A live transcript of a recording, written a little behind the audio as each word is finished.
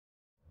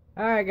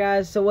Alright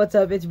guys, so what's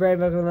up? It's Brad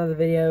back with another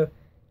video.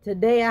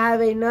 Today I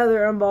have another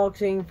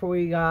unboxing for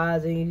you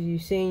guys. And as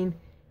you've seen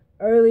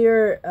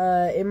earlier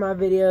in my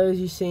videos,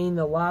 you've seen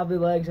the Lively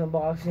Legs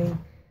unboxing.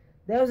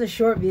 That was a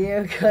short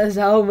video because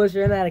I almost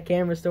ran out of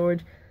camera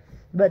storage.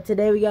 But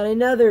today we got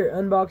another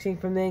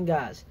unboxing from them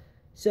guys.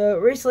 So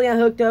recently I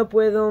hooked up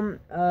with them.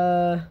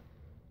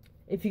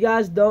 If you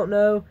guys don't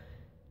know,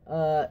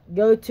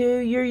 go to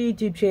your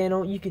YouTube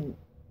channel.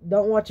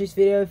 Don't watch this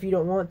video if you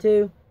don't want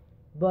to.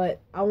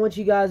 But I want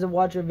you guys to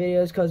watch our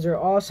videos because they're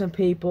awesome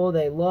people.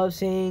 They love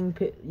seeing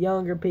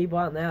younger people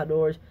out in the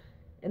outdoors.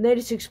 And they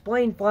just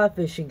explain fly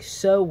fishing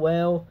so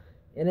well.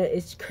 And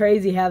it's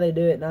crazy how they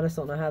do it. And I just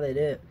don't know how they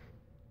do it.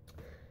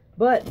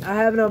 But I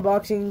have an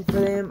unboxing for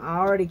them. I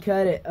already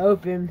cut it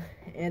open.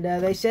 And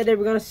they said they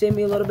were going to send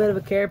me a little bit of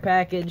a care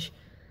package.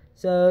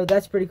 So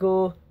that's pretty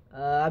cool.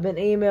 I've been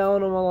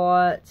emailing them a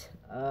lot.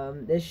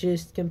 It's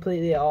just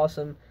completely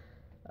awesome.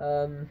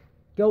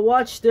 Go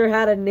watch their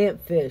how to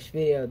nymph fish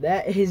video.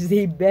 That is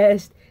the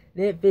best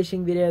nymph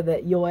fishing video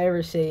that you'll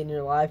ever see in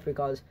your life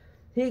because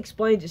he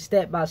explains it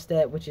step by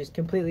step, which is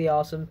completely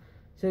awesome.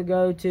 So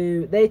go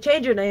to, they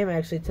changed their name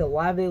actually to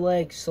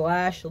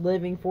livelylegz /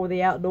 living for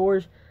the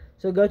outdoors.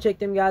 So go check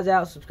them guys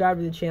out, subscribe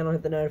to the channel,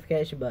 hit the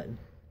notification button.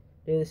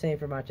 Do the same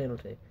for my channel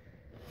too.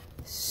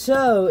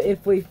 So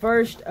if we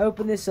first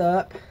open this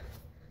up,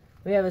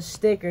 we have a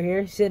sticker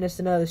here. He sent us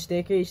another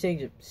sticker. These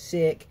things are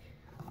sick.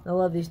 I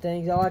love these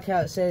things. I like how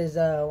it says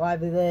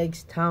Lively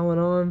Legs Tying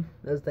on.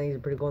 Those things are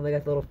pretty cool. And they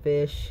got the little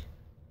fish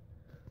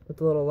with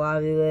the little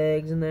lively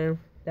legs in there.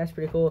 That's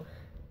pretty cool.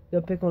 Go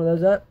pick one of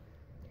those up.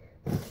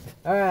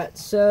 Alright,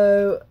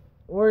 so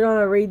we're going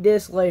to read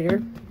this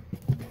later.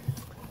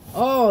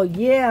 Oh,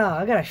 yeah.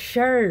 I got a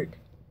shirt.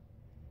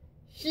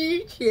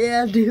 Sheesh,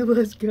 yeah, dude.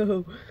 Let's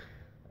go.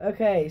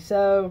 Okay,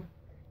 so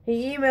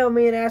he emailed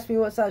me and asked me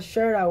what size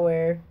shirt I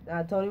wear.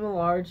 I told him a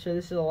large, so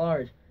this is a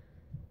large.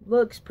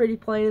 Looks pretty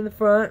plain in the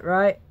front,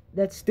 right?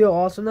 That's still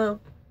awesome though.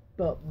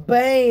 But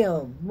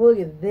bam! Look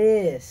at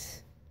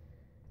this.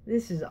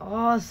 This is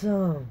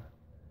awesome.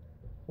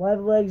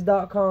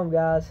 livelylegz.com,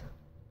 guys.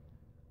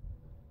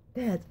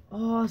 That's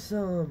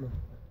awesome.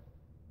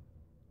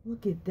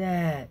 Look at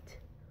that.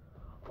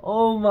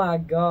 Oh my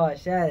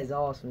gosh, that is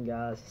awesome,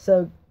 guys.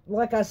 So,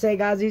 like I say,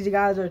 guys, these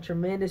guys are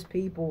tremendous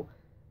people.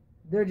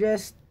 They're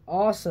just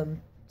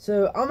awesome.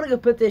 So, I'm going to go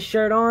put this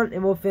shirt on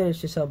and we'll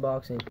finish this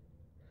unboxing.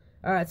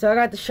 Alright, so I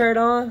got the shirt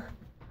on.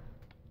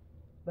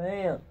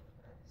 Bam.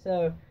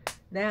 So,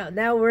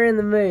 now we're in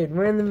the mood.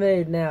 We're in the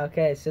mood now.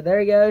 Okay, so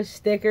there you go.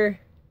 Sticker.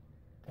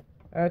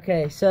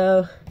 Okay,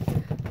 so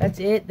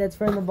that's it. That's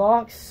from the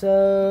box.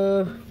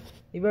 So,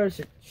 you better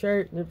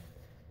shirt. There's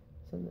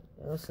something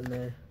else in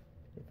there.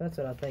 If that's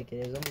what I think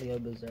it is, I'm going to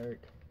go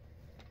berserk.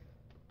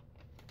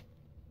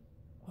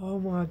 Oh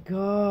my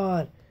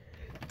god.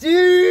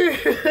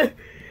 Dude!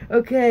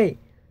 Okay,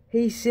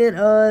 he sent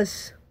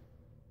us...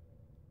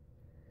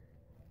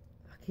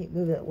 Can't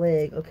move that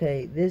leg.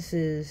 Okay, this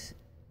is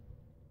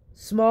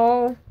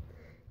small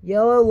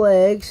yellow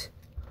legs.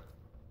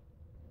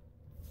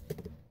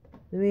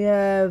 Then we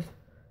have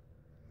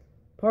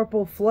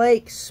purple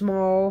flake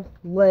small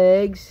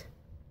legs.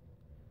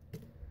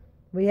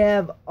 We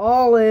have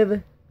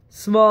olive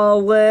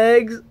small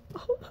legs.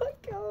 Oh my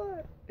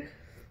god.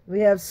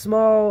 We have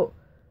small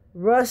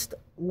rust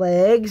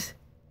legs.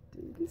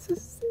 Dude, this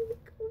is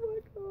sick. Oh my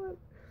god.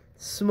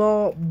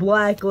 Small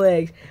black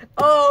legs.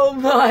 Oh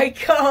my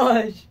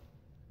gosh.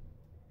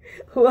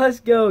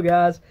 Let's go,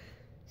 guys.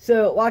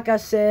 So, like I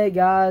said,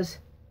 guys,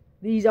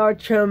 these are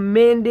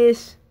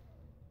tremendous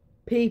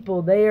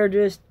people. They are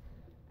just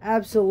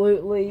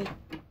absolutely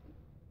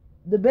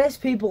the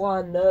best people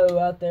I know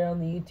out there on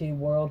the YouTube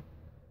world.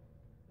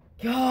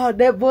 God,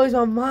 that blows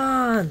my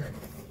mind.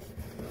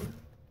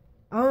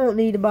 I don't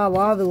need to buy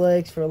Lively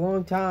Legs for a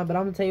long time, but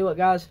I'm going to tell you what,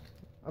 guys.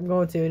 I'm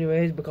going to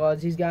anyways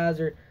because these guys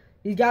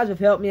have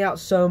helped me out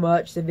so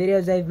much. The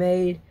videos they've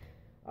made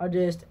are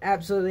just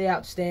absolutely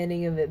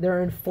outstanding, and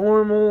they're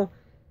informal.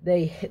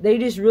 They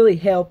just really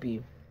help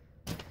you.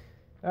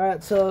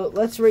 Alright, so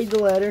let's read the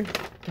letter.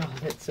 God,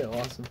 that's so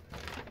awesome.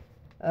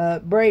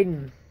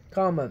 Braden,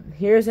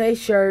 here's a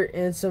shirt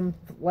and some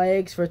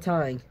legs for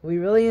tying. We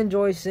really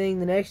enjoy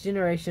seeing the next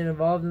generation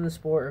involved in the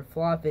sport of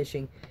fly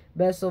fishing.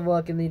 Best of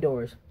luck in the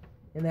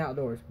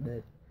outdoors.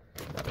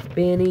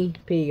 Benny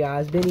P,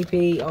 guys. Benny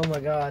P. Oh my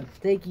god.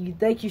 Thank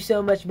you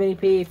so much, Benny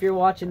P. If you're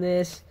watching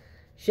this,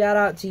 shout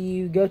out to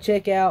you. Go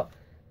check out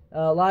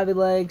Lively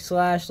Legs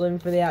 / living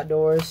for the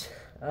outdoors.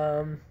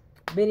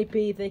 Benny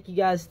P, thank you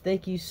guys.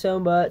 Thank you so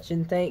much,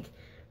 and thank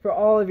for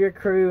all of your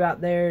crew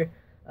out there.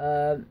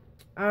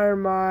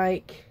 Iron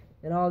Mike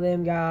and all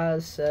them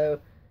guys. So,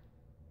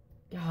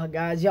 God,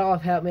 guys, y'all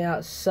have helped me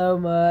out so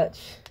much.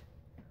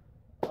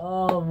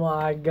 Oh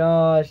my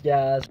gosh,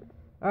 guys.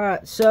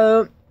 Alright,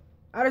 so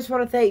I just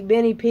want to thank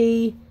Benny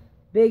P,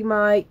 Big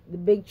Mike, the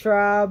Big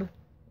Tribe,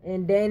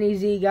 and Danny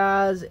Z,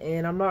 guys.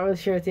 And I'm not really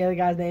sure what the other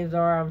guys' names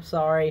are. I'm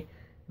sorry.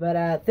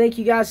 But thank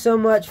you guys so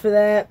much for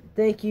that.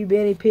 Thank you,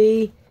 Benny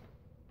P.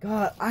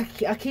 God, I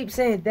keep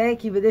saying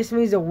thank you, but this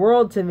means the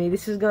world to me.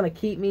 This is going to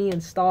keep me in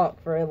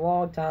stock for a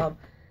long time.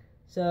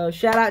 So,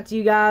 shout out to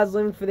you guys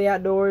living for the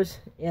outdoors,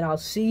 and I'll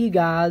see you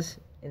guys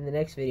in the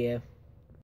next video.